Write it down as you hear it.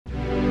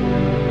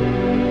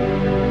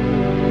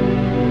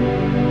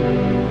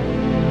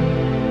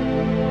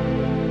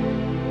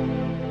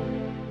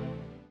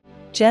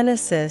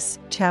Genesis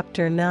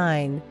chapter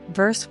 9,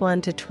 verse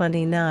 1 to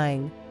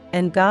 29.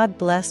 And God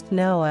blessed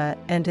Noah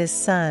and his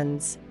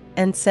sons,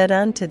 and said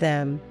unto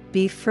them,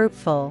 Be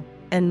fruitful,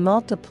 and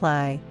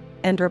multiply,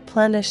 and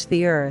replenish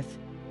the earth,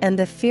 and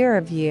the fear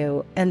of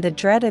you and the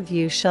dread of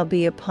you shall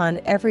be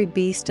upon every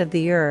beast of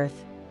the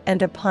earth,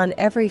 and upon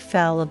every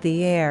fowl of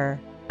the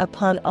air,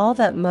 upon all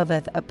that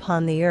moveth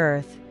upon the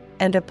earth,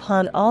 and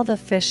upon all the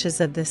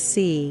fishes of the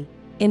sea.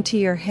 Into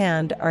your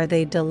hand are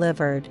they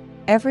delivered.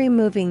 Every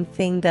moving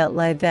thing that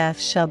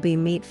liveth shall be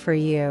meat for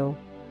you.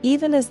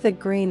 Even as the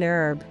green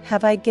herb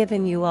have I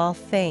given you all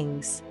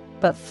things,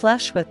 but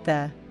flesh with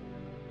the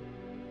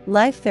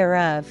life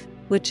thereof,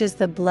 which is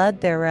the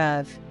blood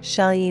thereof,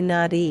 shall ye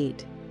not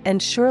eat,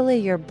 and surely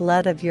your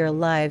blood of your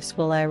lives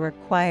will I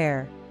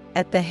require.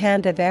 At the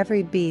hand of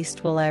every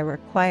beast will I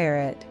require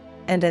it,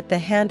 and at the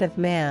hand of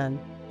man,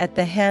 at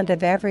the hand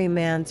of every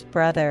man's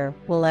brother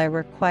will I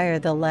require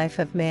the life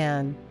of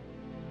man.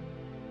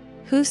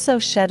 Whoso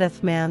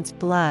sheddeth man's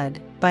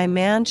blood, by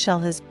man shall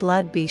his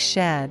blood be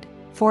shed,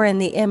 for in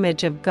the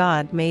image of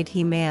God made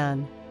he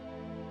man.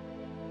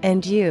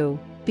 And you,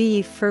 be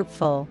ye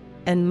fruitful,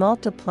 and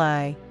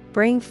multiply,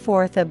 bring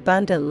forth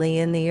abundantly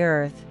in the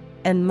earth,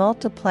 and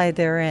multiply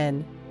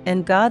therein.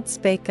 And God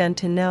spake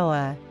unto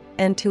Noah,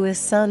 and to his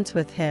sons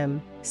with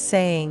him,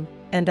 saying,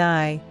 And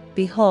I,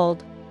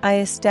 behold, I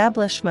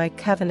establish my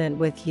covenant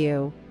with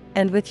you,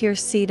 and with your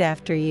seed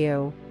after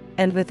you,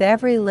 and with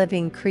every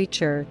living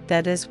creature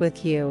that is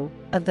with you,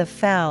 of the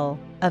fowl,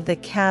 of the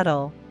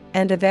cattle,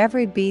 and of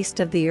every beast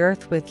of the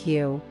earth with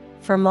you,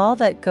 from all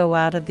that go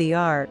out of the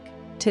ark,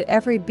 to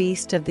every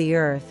beast of the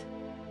earth.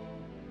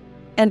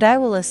 And I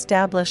will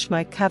establish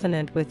my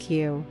covenant with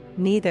you,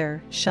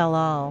 neither shall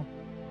all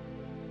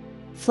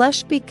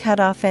flesh be cut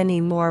off any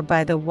more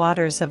by the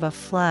waters of a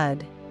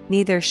flood,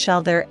 neither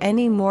shall there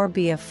any more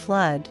be a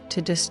flood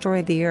to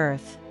destroy the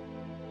earth.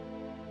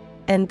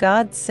 And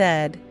God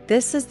said,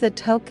 This is the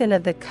token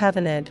of the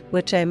covenant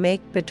which I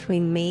make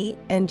between me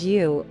and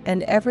you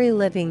and every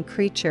living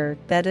creature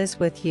that is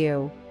with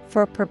you.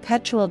 For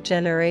perpetual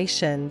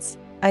generations,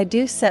 I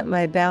do set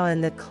my bow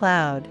in the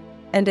cloud,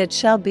 and it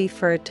shall be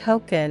for a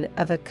token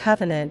of a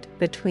covenant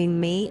between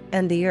me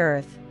and the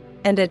earth.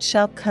 And it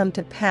shall come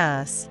to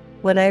pass,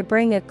 when I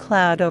bring a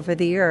cloud over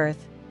the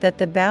earth, that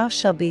the bow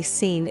shall be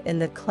seen in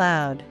the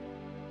cloud.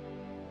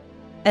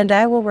 And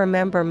I will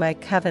remember my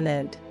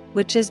covenant,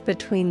 which is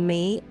between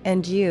me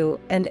and you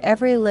and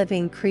every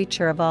living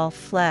creature of all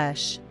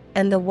flesh,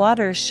 and the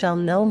waters shall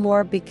no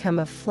more become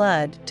a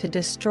flood to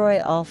destroy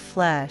all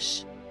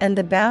flesh, and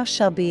the bow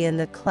shall be in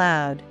the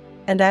cloud,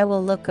 and I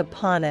will look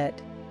upon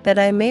it, that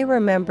I may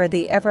remember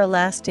the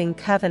everlasting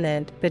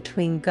covenant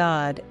between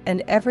God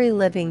and every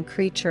living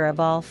creature of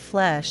all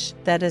flesh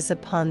that is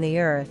upon the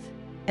earth.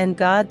 And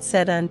God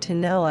said unto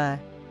Noah,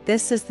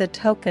 This is the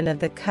token of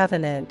the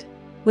covenant,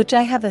 which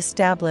I have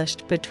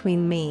established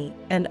between me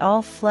and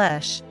all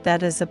flesh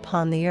that is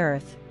upon the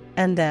earth.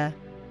 And the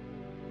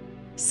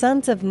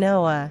sons of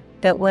Noah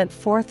that went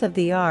forth of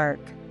the ark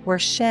were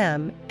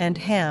Shem, and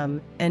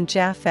Ham, and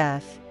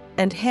Japheth.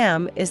 And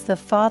Ham is the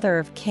father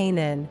of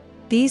Canaan.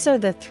 These are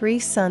the 3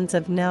 sons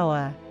of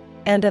Noah,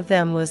 and of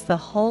them was the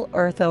whole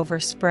earth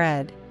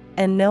overspread.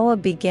 And Noah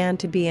began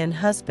to be an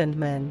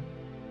husbandman.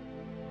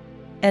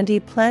 And he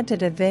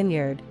planted a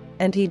vineyard,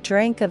 and he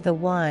drank of the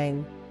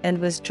wine, and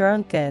was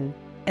drunken,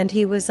 and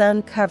he was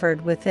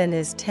uncovered within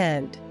his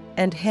tent.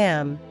 And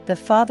Ham, the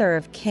father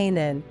of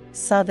Canaan,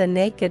 saw the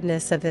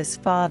nakedness of his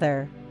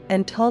father,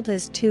 and told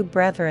his 2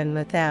 brethren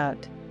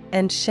without.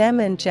 And Shem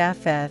and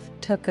Japheth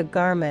took a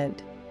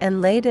garment,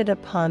 and laid it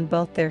upon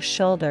both their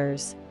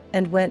shoulders,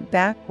 and went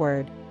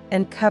backward,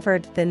 and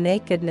covered the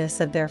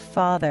nakedness of their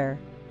father,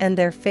 and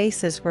their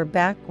faces were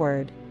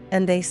backward,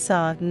 and they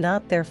saw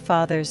not their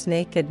father's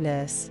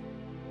nakedness.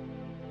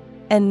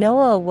 And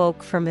Noah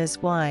awoke from his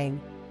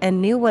wine, and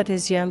knew what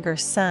his younger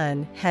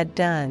son had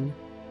done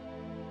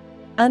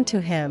unto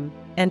him.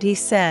 And he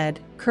said,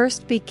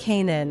 Cursed be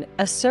Canaan,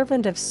 a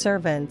servant of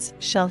servants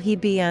shall he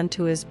be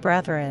unto his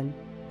brethren.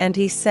 And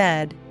he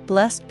said,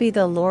 Blessed be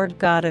the Lord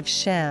God of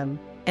Shem,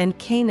 and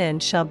Canaan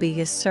shall be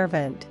his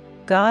servant.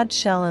 God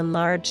shall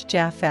enlarge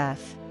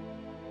Japheth,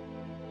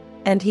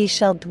 and he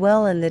shall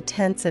dwell in the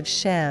tents of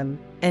Shem,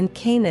 and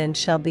Canaan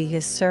shall be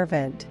his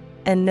servant.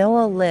 And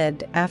Noah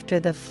lived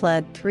after the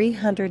flood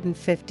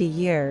 350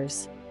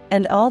 years,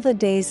 and all the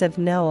days of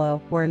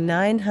Noah were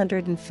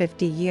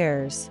 950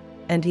 years,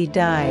 and he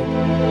died.